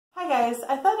guys,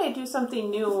 I thought I'd do something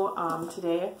new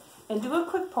today and do a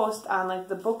quick post on like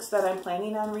the books that I'm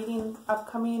planning on reading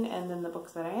upcoming and then the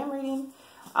books that I am reading.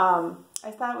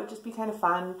 I thought it would just be kind of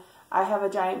fun. I have a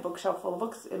giant bookshelf full of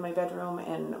books in my bedroom,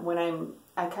 and when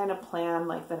I kind of plan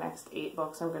like the next 8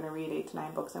 books I'm going to read, 8 to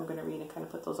 9 books I'm going to read, and kind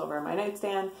of put those over on my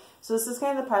nightstand. So this is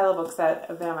kind of the pile of books that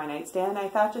have been on my nightstand. I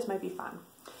thought just might be fun.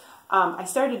 I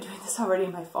started doing this already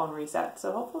and my phone reset,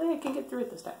 so hopefully I can get through it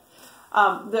this time.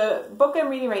 The book I'm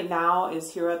reading right now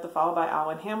is Hero at the Fall by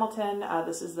Alwyn Hamilton.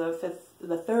 This is the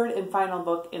third and final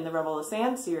book in the Rebel of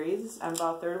Sand series. I'm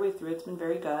about a third way through. It's been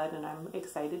very good, and I'm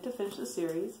excited to finish the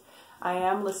series. I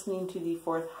am listening to the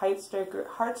 4th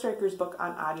Heartstrikers book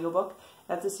on audiobook.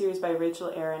 That's a series by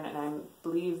Rachel Aaron, and I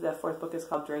believe the 4th book is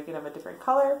called Dragon of a Different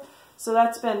Color. So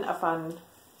that's been a fun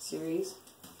series.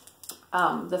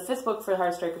 The 5th book for the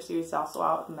Heartstriker series is also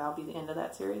out, and that'll be the end of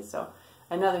that series. So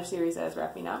another series that is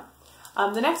wrapping up.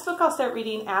 The next book I'll start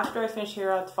reading after I finish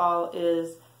Hero at the Fall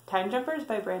is Time Jumpers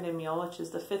by Brandon Mull, which is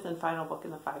the 5th and final book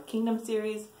in the 5 Kingdoms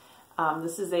series.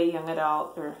 This is a young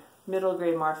adult or middle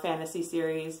grade more fantasy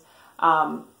series.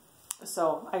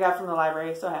 So I got it from the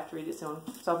library, so I have to read it soon.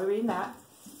 So I'll be reading that.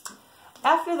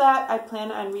 After that, I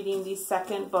plan on reading the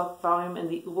 2nd book volume in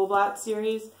the Ubel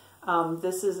series.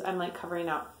 This is, I'm like covering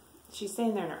up. She's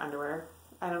staying there in her underwear.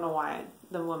 I don't know why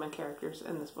the women characters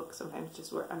in this book sometimes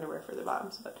just wear underwear for their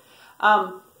bottoms. But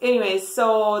anyways,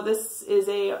 so this is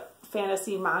a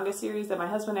fantasy manga series that my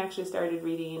husband actually started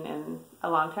reading a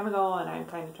long time ago, and I'm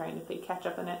kind of trying to play catch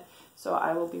up in it. So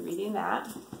I will be reading that.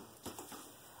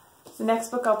 The next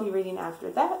book I'll be reading after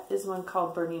that is one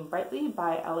called Burning Brightly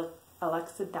by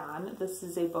Alexa Donne. This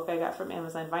is a book I got from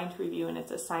Amazon Vine to review, and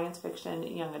it's a science fiction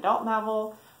young adult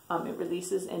novel. It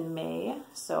releases in May,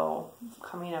 so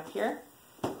coming up here.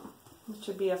 It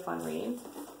should be a fun read.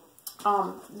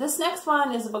 This next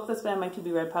one is a book that's been on my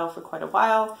to-be-read pile for quite a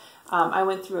while. I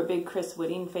went through a big Chris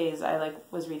Whitting phase. I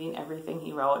was reading everything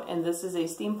he wrote, and this is a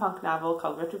steampunk novel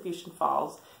called Retribution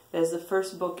Falls. That is the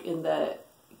first book in the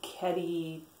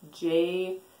Ketty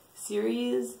J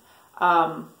series.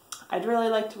 I'd really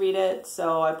like to read it,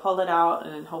 so I pulled it out,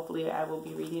 and hopefully I will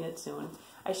be reading it soon.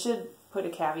 I should put a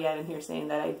caveat in here saying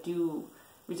that I do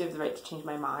reserve the right to change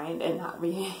my mind and not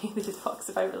read any of these books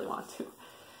if I really want to.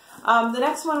 The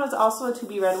next one was also a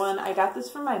to-be-read one. I got this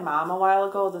from my mom a while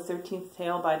ago, The 13th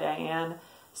Tale by Diane.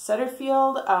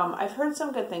 Setterfield. I've heard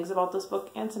some good things about this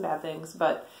book and some bad things,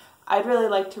 but I'd really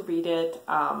like to read it,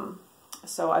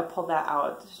 so I pulled that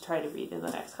out to try to read in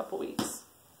the next couple weeks.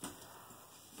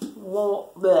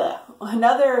 Well,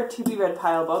 another to-be-read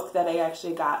pile book that I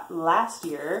actually got last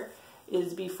year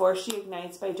is Before She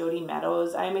Ignites by Jodi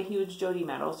Meadows. I'm a huge Jodi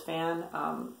Meadows fan.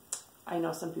 I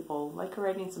know some people like her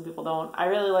writing, some people don't. I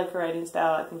really like her writing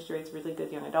style. I think she writes really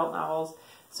good young adult novels,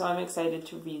 so I'm excited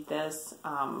to read this.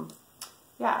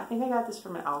 Yeah, I think I got this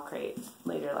from an Owl Crate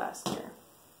later last year.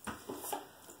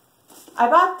 I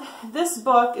bought this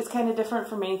book. It's kind of different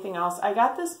from anything else. I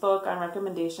got this book on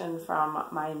recommendation from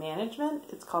my management.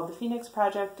 It's called The Phoenix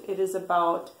Project. It is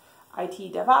about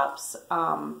IT DevOps.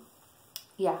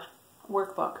 Yeah,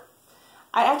 workbook.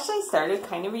 I actually started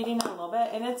kind of reading it a little bit,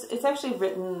 and it's actually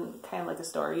written kind of like a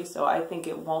story, so I think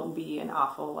it won't be an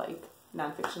awful like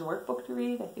nonfiction workbook to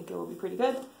read. I think it will be pretty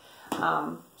good.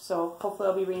 So hopefully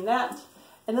I'll be reading that.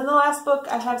 And then the last book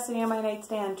I have sitting on my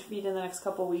nightstand to read in the next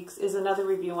couple weeks is another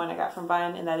review one I got from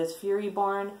Vine, and that is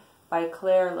Furyborn by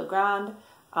Legrand.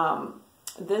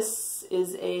 This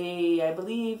is a, I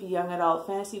believe, young adult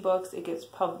fantasy books.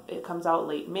 It comes out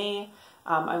late May.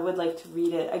 I would like to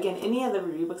read it. Again, any of the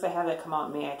review books I have that come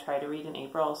out in May, I try to read in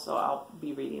April, so I'll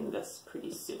be reading this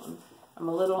pretty soon. I'm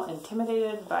a little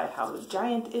intimidated by how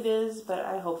giant it is, but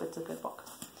I hope it's a good book.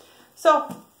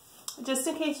 So, just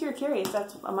in case you're curious,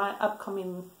 that's my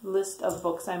upcoming list of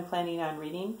books I'm planning on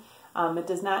reading. It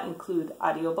does not include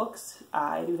audiobooks.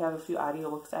 I do have a few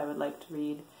audiobooks I would like to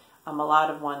read. A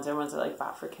lot of ones are ones I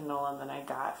bought for Kindle and then I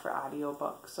got for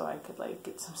audiobooks, so I could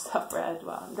get some stuff read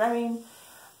while I'm driving.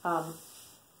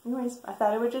 Anyways, I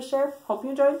thought I would just share. Hope you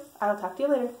enjoyed. I'll talk to you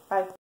later. Bye.